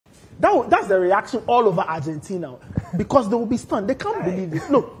That's the reaction all over Argentina because they will be stunned. They can't believe it.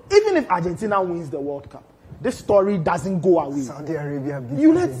 Look, even if Argentina wins the World Cup, this story doesn't go away. Saudi Arabia beat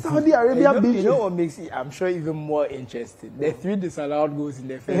you let Saudi Arabia beat you know what makes it, I'm sure, even more interesting? The 3 disallowed goals in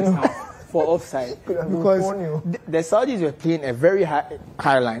the first half for offside. Because the Saudis were playing a very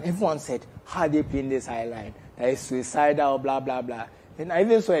high line. Everyone said, how are they playing this high line? That is suicidal, blah, blah, blah. And I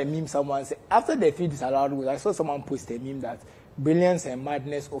even saw a meme someone said, after the 3 disallowed goals, I saw someone post a meme that brilliance and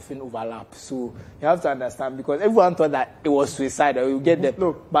madness often overlap. So you have to understand, because everyone thought that it was suicidal. You get that.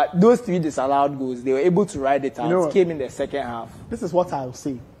 Look, but those 3 disallowed goals, they were able to ride it out. You know, it came in the second half. This is what I'll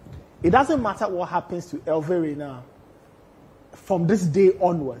say. It doesn't matter what happens to Hervé Renard from this day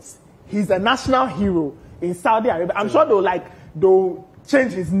onwards. He's a national hero in Saudi Arabia. I'm sure they'll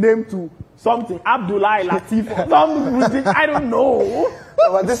change his name to something, Abdullah Latif or something. I don't know.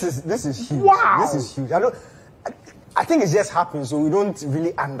 But this is huge. Wow. This is huge. I think it just happened, so we don't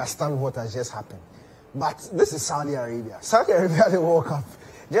really understand what has just happened. But this is Saudi Arabia. Saudi Arabia, the World Cup.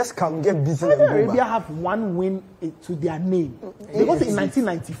 Just come get beaten. Saudi Arabia have one win to their name. They got it in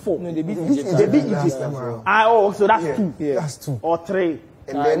 1994. No, they beat Egypt. They beat Egypt. So that's 2. Yeah. That's 2. Or 3.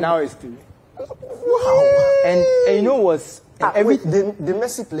 And then now it's 3. Wow. And you know what's... Wait, did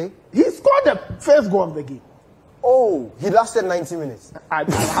Messi play? He scored the first goal of the game. Oh, he lasted 90 minutes. I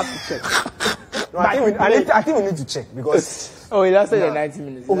have to check. No, I think we need to check because... Oh, he lasted 90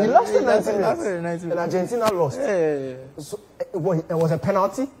 minutes. Oh, he lasted 90 minutes. Lasted 90 minutes. And Argentina lost. Yeah. So, it was a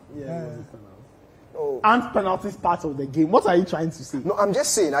penalty? Yeah, it was a penalty. Oh. And penalties part of the game. What are you trying to say? No, I'm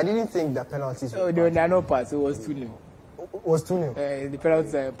just saying, I didn't think that penalties were there were no parts. It was 2-0. It was 2-0? The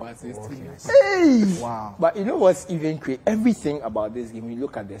penalties are parts. It's 2-0. Hey! Wow. But you know what's even crazy? Everything about this game, when you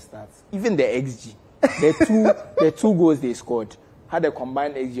look at the stats, even the XG, the 2 goals they scored had a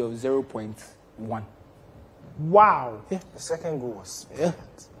combined XG of 0.1. Wow. Yeah. The second goal was...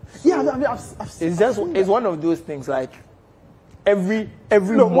 Yeah, I've seen it's one of those things like every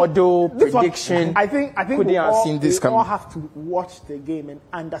model prediction. I think we all have to watch the game and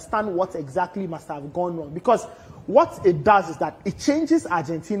understand what exactly must have gone wrong, because what it does is that it changes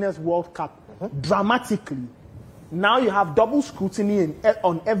Argentina's World Cup dramatically. Now you have double scrutiny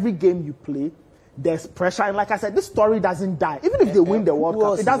on every game you play. There's pressure, and like I said, this story doesn't die. Even if they win the World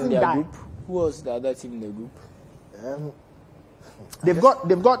Cup, it doesn't die. Group? Who was the other team in the group? They've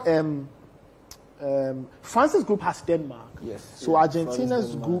got France's group has Denmark. Yes. So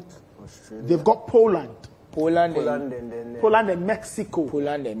Argentina's group, Australia. They've got Poland and Mexico.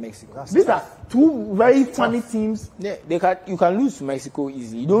 Poland and Mexico. These are 2 very funny teams. Yeah, you can lose to Mexico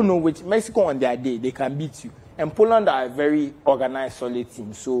easily. You don't know which Mexico on their day they can beat you. And Poland are a very organized, solid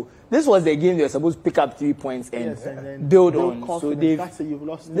team. So this was the game they were supposed to pick up 3 points and build on. So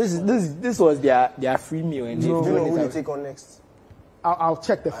this was their free meal. And do you know who they take on next? I'll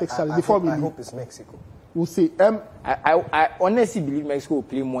check the fixture before we leave. I hope it's Mexico. We'll see. I honestly believe Mexico will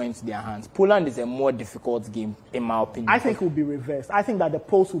play more into their hands. Poland is a more difficult game, in my opinion. I think it will be reversed. I think that the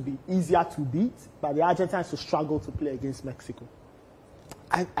Poles will be easier to beat, but the Argentines will struggle to play against Mexico.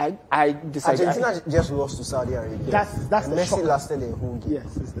 I disagree. Argentina just lost to Saudi Arabia. That's the Messi shocker. lasted a whole game.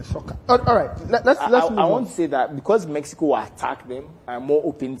 Yes, it's the shocker. All right, let's move on. I want to say that because Mexico will attack them, a more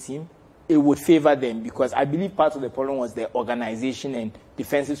open team, it would favor them, because I believe part of the problem was their organization and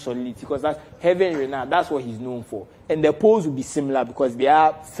defensive solidity, because that's Hervé Renard, that's what he's known for. And the Poles will be similar because they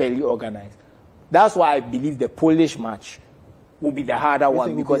are fairly organized. That's why I believe the Polish match will be the harder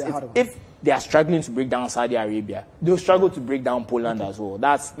one, because if they are struggling to break down Saudi Arabia, they'll struggle to break down Poland as well.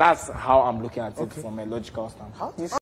 That's how I'm looking at it from a logical standpoint.